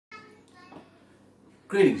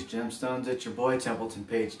Greetings Gemstones, it's your boy Templeton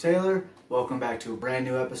Page Taylor. Welcome back to a brand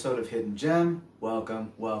new episode of Hidden Gem.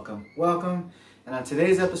 Welcome, welcome, welcome. And on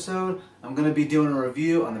today's episode, I'm going to be doing a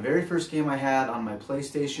review on the very first game I had on my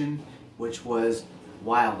PlayStation, which was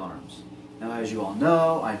Wild Arms. Now as you all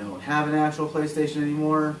know, I don't have an actual PlayStation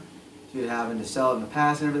anymore due to having to sell it in the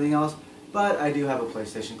past and everything else, but I do have a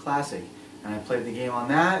PlayStation Classic. And I played the game on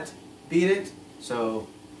that, beat it, so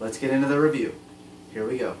let's get into the review. Here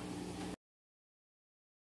we go.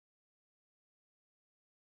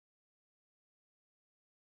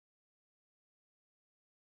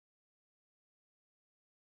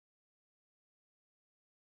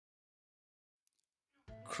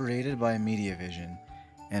 Created by Mediavision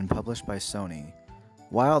and published by Sony,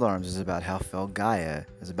 Wild Arms is about how Felgaia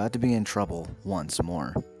is about to be in trouble once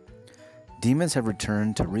more. Demons have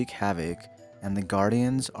returned to wreak havoc, and the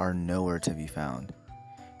Guardians are nowhere to be found.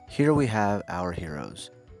 Here we have our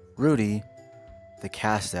heroes. Rudy, the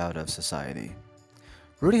cast out of society.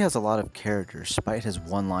 Rudy has a lot of character despite his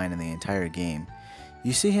one line in the entire game.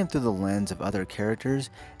 You see him through the lens of other characters,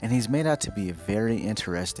 and he's made out to be very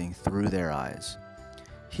interesting through their eyes.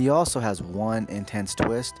 He also has one intense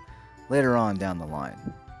twist later on down the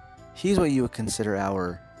line. He's what you would consider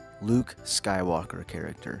our Luke Skywalker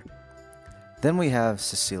character. Then we have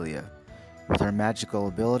Cecilia, with her magical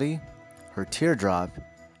ability, her teardrop,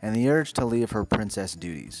 and the urge to leave her princess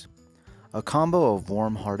duties. A combo of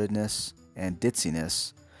warm-heartedness and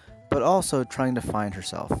ditziness, but also trying to find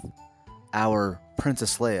herself. Our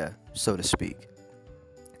Princess Leia, so to speak.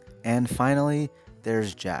 And finally,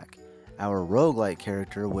 there's Jack, our roguelike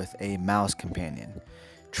character with a mouse companion,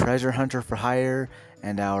 treasure hunter for hire,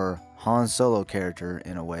 and our Han Solo character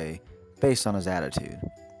in a way, based on his attitude.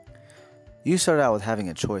 You start out with having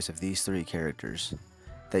a choice of these three characters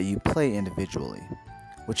that you play individually,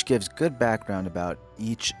 which gives good background about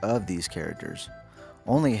each of these characters.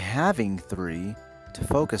 Only having three to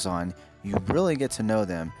focus on, you really get to know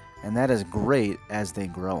them, and that is great as they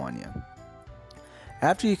grow on you.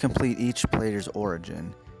 After you complete each player's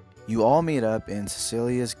origin, you all meet up in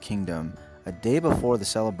Cecilia's kingdom a day before the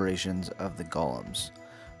celebrations of the golems.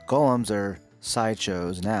 Golems are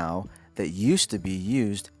sideshows now that used to be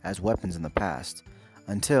used as weapons in the past,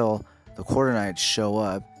 until the Quarter Knights show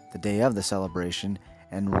up the day of the celebration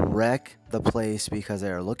and wreck the place because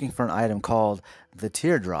they are looking for an item called the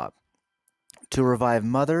Teardrop to revive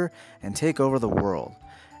Mother and take over the world.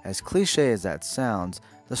 As cliche as that sounds,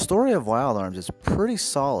 the story of Wild Arms is pretty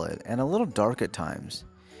solid and a little dark at times.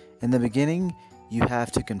 In the beginning, you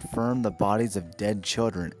have to confirm the bodies of dead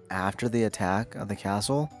children after the attack of the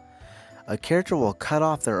castle. A character will cut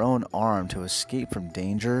off their own arm to escape from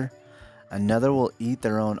danger, another will eat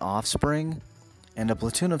their own offspring, and a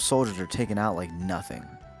platoon of soldiers are taken out like nothing.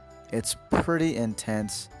 It's pretty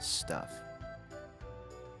intense stuff.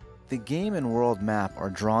 The game and world map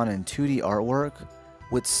are drawn in 2D artwork,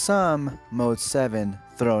 with some Mode 7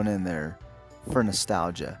 thrown in there for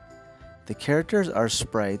nostalgia. The characters are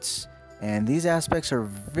sprites, and these aspects are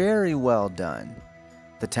very well done.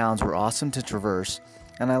 The towns were awesome to traverse,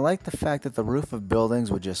 and I like the fact that the roof of buildings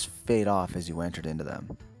would just fade off as you entered into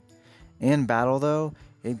them. In battle though,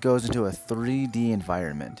 it goes into a 3D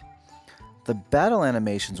environment. The battle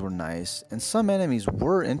animations were nice, and some enemies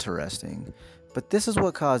were interesting, but this is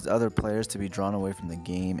what caused other players to be drawn away from the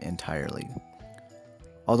game entirely.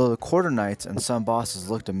 Although the Quarter Knights and some bosses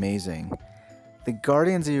looked amazing, the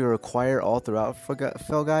Guardians that you acquire all throughout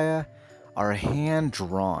Felgaia are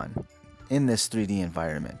hand-drawn in this 3D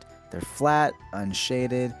environment. They're flat,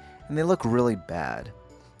 unshaded, and they look really bad.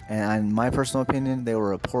 And in my personal opinion, they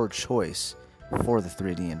were a poor choice for the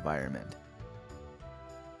 3D environment.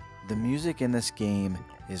 The music in this game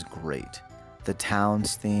is great. The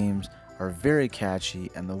town's themes are very catchy,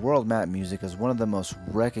 and the world map music is one of the most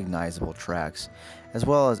recognizable tracks, as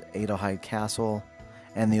well as Adelheid Castle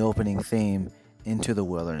and the opening theme, Into the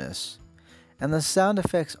Wilderness. And the sound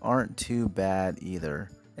effects aren't too bad either,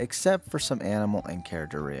 except for some animal and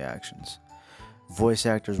character reactions. Voice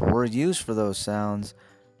actors were used for those sounds,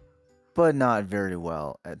 but not very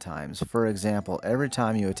well at times. For example, every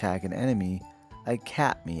time you attack an enemy, a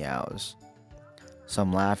cat meows.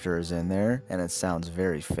 Some laughter is in there, and it sounds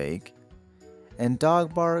very fake. And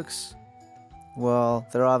dog barks, well,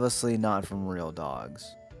 they're obviously not from real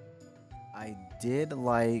dogs.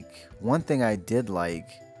 One thing I did like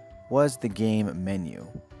was the game menu.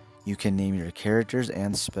 You can name your characters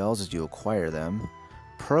and spells as you acquire them,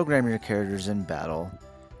 program your characters in battle,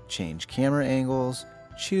 change camera angles,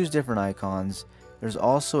 choose different icons. There's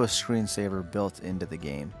also a screensaver built into the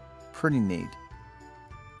game. Pretty neat.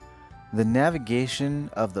 The navigation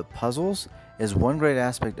of the puzzles is one great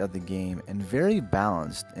aspect of the game and very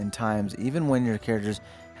balanced in times even when your characters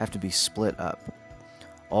have to be split up.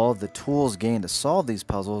 All of the tools gained to solve these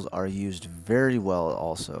puzzles are used very well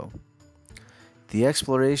also. The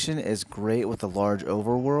exploration is great with a large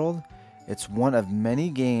overworld. It's one of many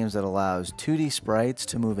games that allows 2D sprites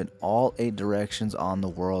to move in all 8 directions on the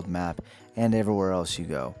world map and everywhere else you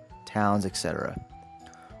go, towns, etc.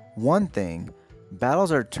 One thing,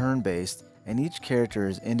 battles are turn-based and each character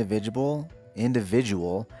is individual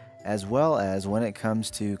as well as when it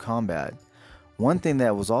comes to combat. One thing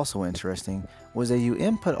that was also interesting was that you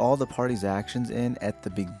input all the party's actions in at the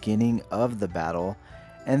beginning of the battle,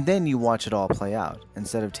 and then you watch it all play out,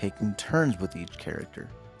 instead of taking turns with each character.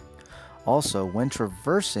 Also, when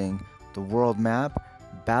traversing the world map,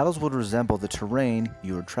 battles would resemble the terrain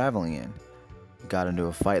you were traveling in. You got into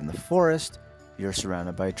a fight in the forest, you're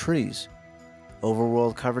surrounded by trees.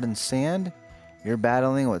 Overworld covered in sand, you're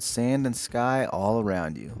battling with sand and sky all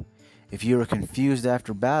around you. If you were confused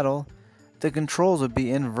after battle, the controls would be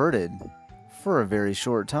inverted for a very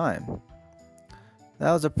short time.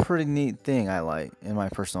 That was a pretty neat thing I like, in my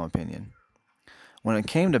personal opinion. When it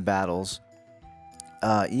came to battles,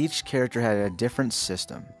 each character had a different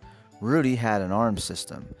system. Rudy had an arm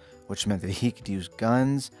system, which meant that he could use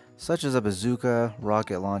guns such as a bazooka,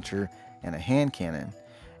 rocket launcher, and a hand cannon.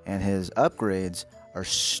 And his upgrades are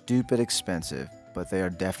stupid expensive, but they are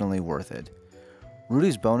definitely worth it.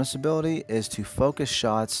 Rudy's bonus ability is to focus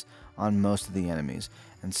shots on most of the enemies,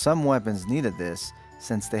 and some weapons needed this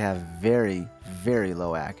since they have very, very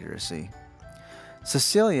low accuracy.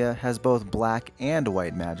 Cecilia has both black and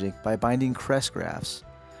white magic by binding crest graphs,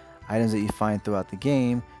 items that you find throughout the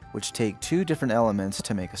game which take 2 different elements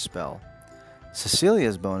to make a spell.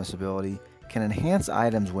 Cecilia's bonus ability can enhance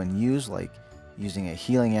items when used, like using a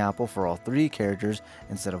healing apple for all 3 characters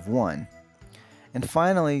instead of 1. And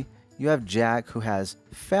finally, you have Jack, who has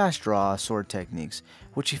fast draw sword techniques,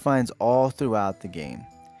 which he finds all throughout the game.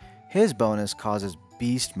 His bonus causes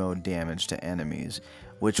beast mode damage to enemies,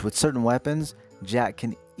 which with certain weapons, Jack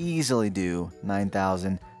can easily do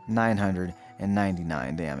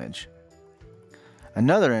 9,999 damage.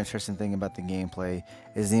 Another interesting thing about the gameplay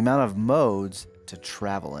is the amount of modes to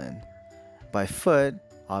travel in. By foot,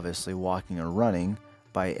 obviously walking or running,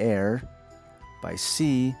 by air, by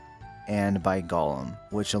sea, and by golem,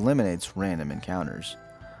 which eliminates random encounters.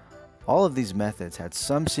 All of these methods had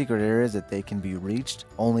some secret areas that they can be reached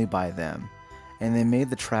only by them, and they made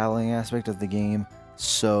the traveling aspect of the game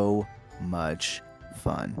so much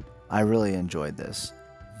fun. I really enjoyed this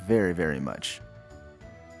very, very much.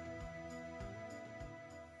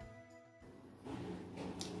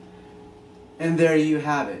 And there you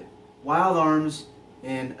have it. Wild Arms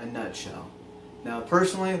in a nutshell. Now,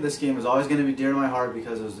 personally, this game is always going to be dear to my heart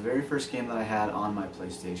because it was the very first game that I had on my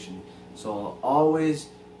PlayStation. So I'll always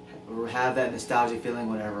have that nostalgia feeling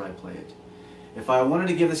whenever I play it. If I wanted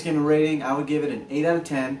to give this game a rating, I would give it an 8 out of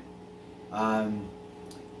 10.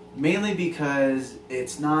 Mainly because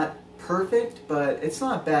it's not perfect, but it's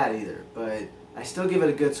not bad either. But I still give it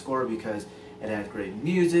a good score because it had great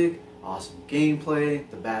music, awesome gameplay,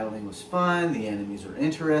 the battling was fun, the enemies were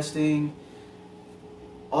interesting.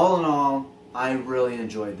 All in all, I really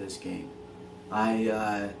enjoyed this game.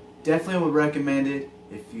 I definitely would recommend it.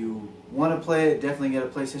 If you want to play it, definitely get a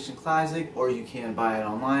PlayStation Classic, or you can buy it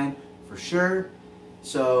online for sure.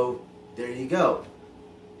 So there you go.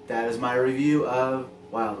 That is my review of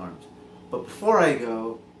Wild Arms. But before I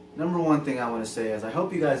go, number one thing I want to say is I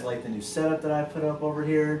hope you guys like the new setup that I put up over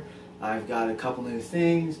here. I've got a couple new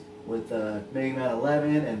things with Mega Man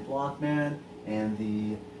 11 and Blockman and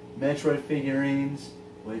the Metroid figurines,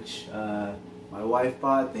 which my wife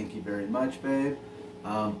bought. Thank you very much, babe.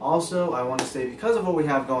 Also, I want to say, because of what we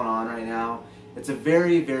have going on right now, it's a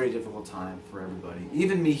very, very difficult time for everybody.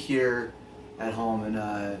 Even me here at home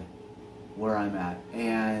and where I'm at.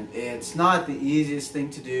 And it's not the easiest thing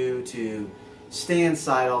to do to stay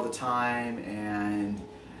inside all the time, and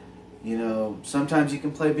you know, sometimes you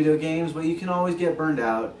can play video games, but you can always get burned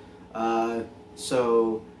out.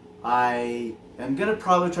 So I am going to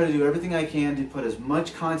probably try to do everything I can to put as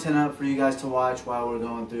much content up for you guys to watch while we're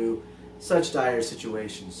going through such dire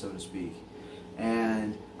situations, so to speak.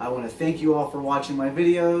 And I want to thank you all for watching my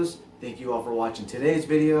videos. Thank you all for watching today's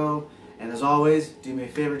video. And as always, do me a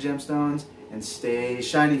favor, Gemstones, and stay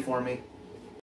shiny for me.